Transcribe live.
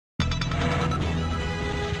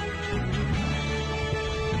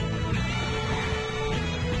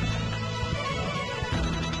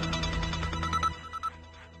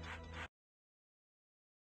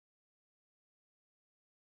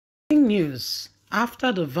News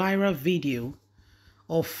after the viral video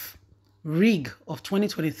of rig of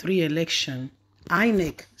 2023 election,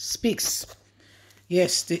 Inec speaks.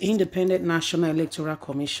 Yes, the Independent National Electoral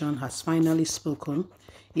Commission has finally spoken.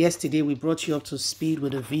 Yesterday, we brought you up to speed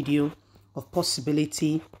with a video of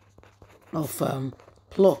possibility of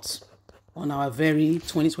Þlot on our very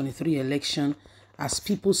 2023 election, as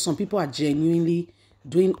some people are genuinely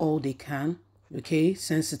doing all they can, okay,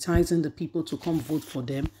 sensitizing the people to come vote for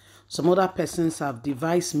them. Some other persons have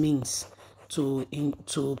devised means to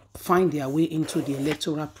find their way into the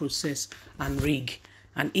electoral process and rig.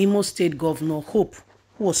 And Imo State Governor Hope,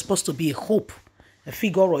 who was supposed to be a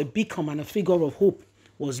figure or a beacon and a figure of hope,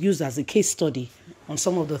 was used as a case study on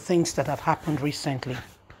some of the things that have happened recently.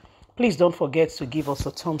 Please don't forget to give us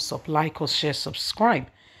a thumbs up, like us, share, subscribe.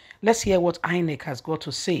 Let's hear what Inec has got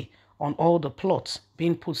to say on all the plots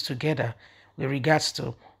being put together with regards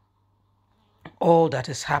to all that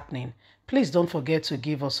is happening. Please don't forget to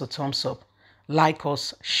give us a thumbs up, like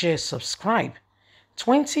us, share, subscribe.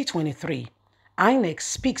 2023, Inec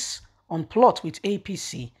speaks on plot with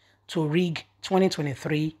APC to rig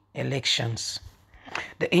 2023 elections.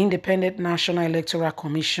 The Independent National Electoral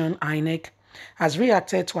Commission, Inec, has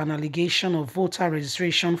reacted to an allegation of voter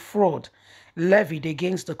registration fraud levied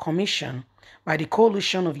against the commission by the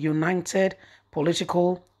Coalition of United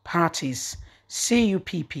Political Parties,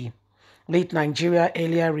 CUPP. Late Nigeria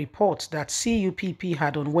earlier reports that CUPP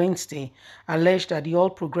had on Wednesday alleged that the All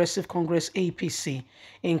Progressive Congress APC,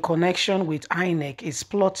 in connection with Inec, is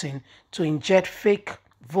plotting to inject fake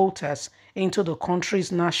voters into the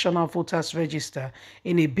country's national voters register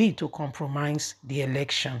in a bid to compromise the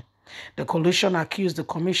election. The coalition accused the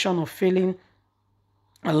commission of filing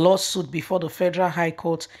a lawsuit before the Federal High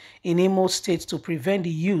Court in Imo State to prevent the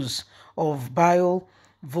use of Bio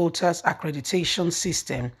Voters Accreditation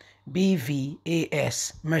System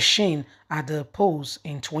BVAS machine at the polls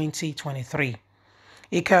in 2023.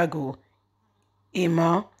 Yakubo, the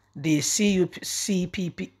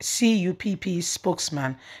CUPP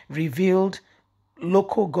spokesman, revealed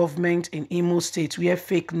local government in Imo State where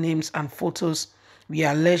fake names and photos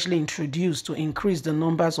were allegedly introduced to increase the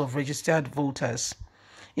numbers of registered voters.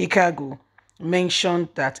 Yakubo mentioned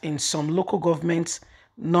that in some local governments,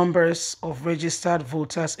 numbers of registered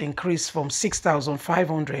voters increased from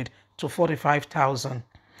 6,500 to 45,000.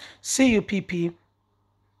 CUPP,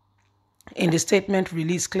 in the statement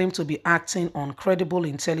released, claimed to be acting on credible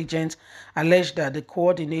intelligence, alleged that the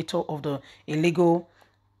coordinator of the illegal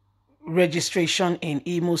registration in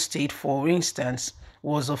Imo State, for instance,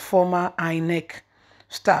 was a former Inec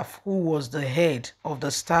staff who was the head of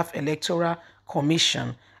the Staff Electoral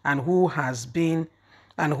Commission and who has been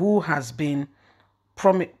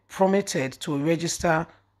promoted to register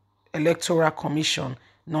Electoral Commission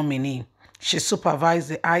nominee. She supervised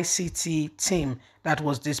the ICT team that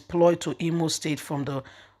was deployed to Imo State from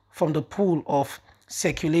the pool of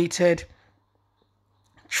circulated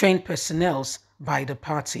trained personnel by the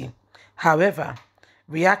party. However,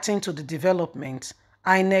 reacting to the development,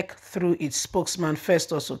 Inec, through its spokesman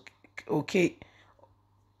Festus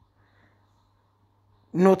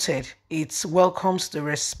noted it welcomes the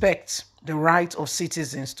right of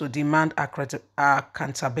citizens to demand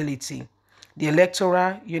accountability. The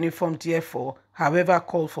electoral uniform, therefore, however,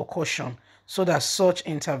 called for caution so that such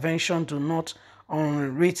intervention do not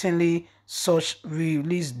unwittingly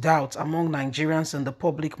release doubt among Nigerians in the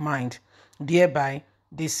public mind, thereby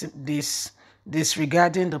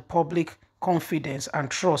disregarding the public confidence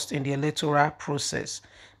and trust in the electoral process.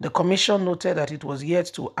 The commission noted that it was yet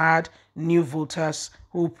to add new voters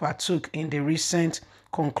who partook in the recent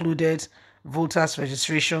concluded voters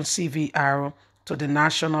registration CVR to the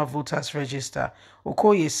National Voters Register.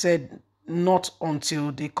 Okoye said not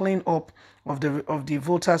until the clean-up of the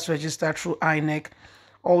voters register through Inec,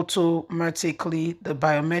 automatically the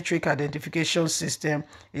biometric identification system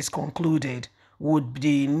is concluded, would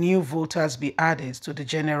the new voters be added to the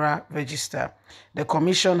general register. The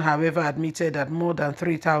commission, however, admitted that more than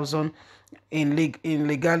 3,000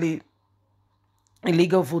 illegal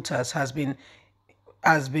voters has been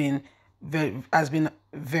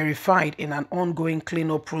verified in an ongoing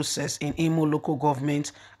cleanup process in Imo local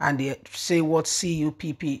government, and they say what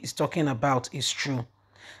CUPP is talking about is true.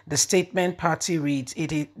 The statement reads,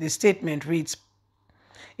 it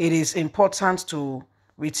is important to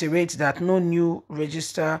reiterate that no new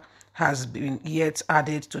register has been yet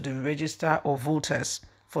added to the register of voters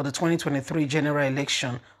for the 2023 general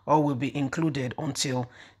election or will be included until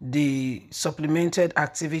the supplemented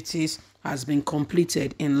activities has been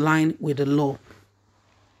completed in line with the law.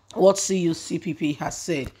 What CUPP has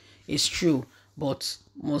said is true, but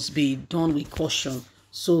must be done with caution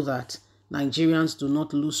so that Nigerians do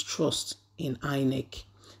not lose trust in Inec.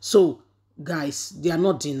 So, guys, they are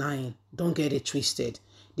not denying. Don't get it twisted.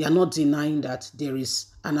 They are not denying that there is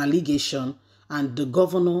an allegation, and the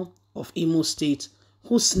governor of Imo State,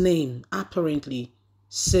 whose name apparently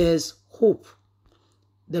says hope,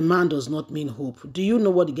 the man does not mean hope. Do you know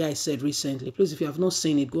what the guy said recently? Please, if you have not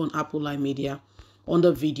seen it, go on Apple Live Media on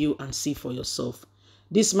the video and see for yourself.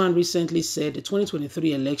 This man recently said the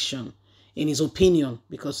 2023 election, in his opinion,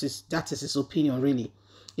 because that is his opinion really,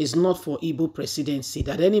 is not for Igbo presidency.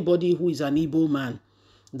 That anybody who is an Igbo man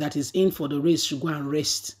that is in for the race should go and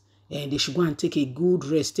rest. And they should go and take a good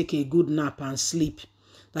rest, take a good nap and sleep.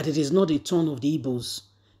 That it is not the turn of the Igbos.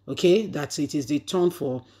 Okay? That it is the turn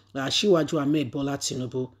for Shiwaju Ahmed Bola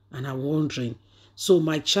Tinubu. And I'm wondering, so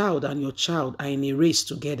my child and your child are in a race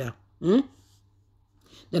together.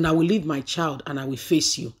 Then I will leave my child and I will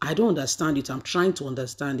face you. I don't understand it. I'm trying to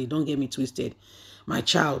understand it. Don't get me twisted. My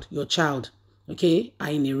child, your child, okay,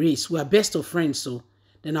 are in a race. We are best of friends, so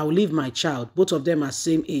then I will leave my child. Both of them are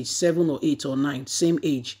same age, 7 or 8 or 9, same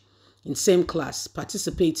age, in same class,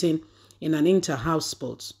 participating in an inter-house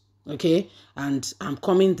sport, okay? And I'm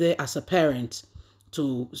coming there as a parent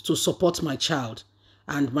to support my child.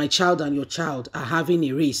 And my child and your child are having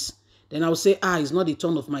a race. Then I will say, it's not the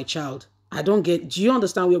turn of my child. I don't get, do you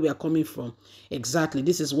understand where we are coming from? Exactly.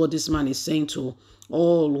 This is what this man is saying to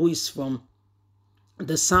all who is from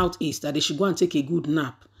the southeast, that they should go and take a good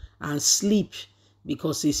nap and sleep,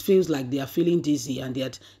 because it feels like they are feeling dizzy and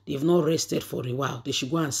they've not rested for a while. They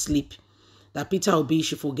should go and sleep. That Peter Obi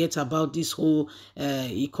should forget about this whole,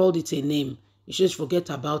 he called it a name. He should forget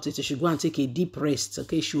about it. He should go and take a deep rest.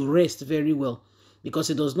 Okay, he should rest very well, because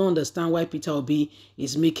he does not understand why Peter Obi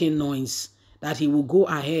is making noise. That he will go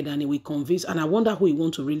ahead and he will convince. And I wonder who he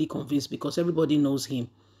wants to really convince, because everybody knows him.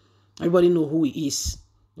 Everybody knows who he is.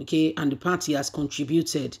 Okay, and the party has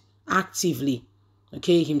contributed actively,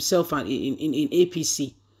 okay, himself and in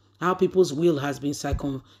APC. How people's will has been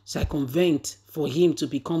circumvent for him to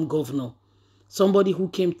become governor. Somebody who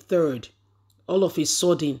came third, all of a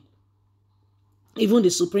sudden, even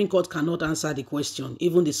the Supreme Court cannot answer the question.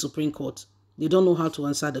 Even the Supreme Court, they don't know how to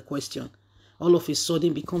answer the question. All of a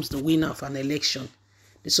sudden becomes the winner of an election.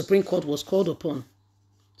 The Supreme Court was called upon.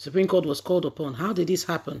 Supreme Court was called upon. How did this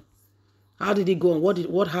happen? How did it go on?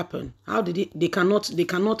 What happened? How did it? They cannot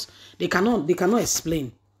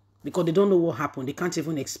explain, because they don't know what happened. They can't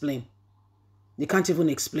even explain. They can't even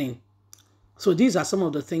explain. So these are some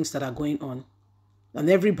of the things that are going on, and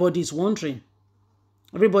everybody's wondering.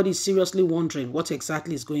 Everybody's seriously wondering what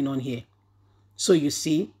exactly is going on here. So you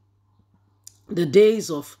see, the days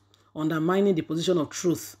of undermining the position of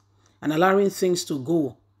truth and allowing things to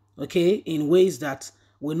go, okay, in ways that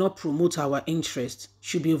will not promote our interest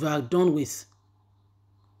should be overdone with.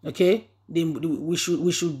 Okay, we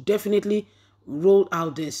should definitely roll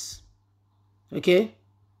out this. Okay,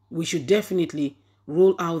 we should definitely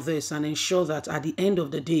roll out this and ensure that at the end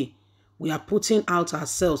of the day, we are putting out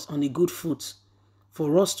ourselves on a good foot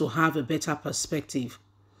for us to have a better perspective.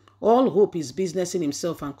 All Hope is businessing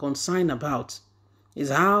himself and concerned about is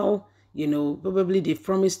how, probably they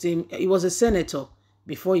promised him, he was a senator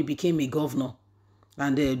before he became a governor.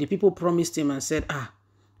 And the people promised him and said,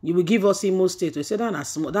 you will give us Imo State. He said,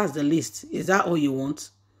 that's the list. Is that all you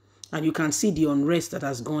want? And you can see the unrest that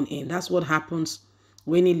has gone in. That's what happens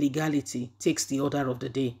when illegality takes the order of the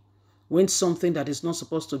day. When something that is not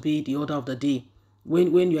supposed to be the order of the day,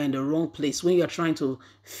 when you're in the wrong place, when you're trying to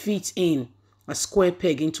fit in a square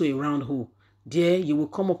peg into a round hole, there you will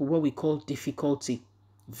come up with what we call difficulty.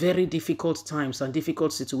 Very difficult times and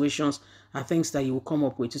difficult situations are things that you will come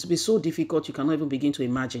up with. It will be so difficult you cannot even begin to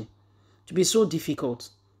imagine. To be so difficult,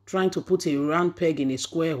 trying to put a round peg in a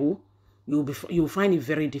square hole, you will find it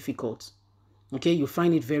very difficult. Okay, you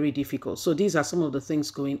find it very difficult. So these are some of the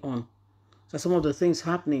things going on. So some of the things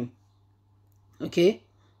happening. Okay,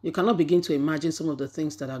 you cannot begin to imagine some of the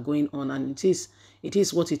things that are going on, and it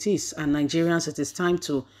is what it is. And Nigerians, it is time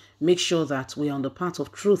to make sure that we are on the path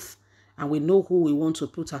of truth and we know who we want to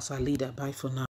put as our leader. Bye for now.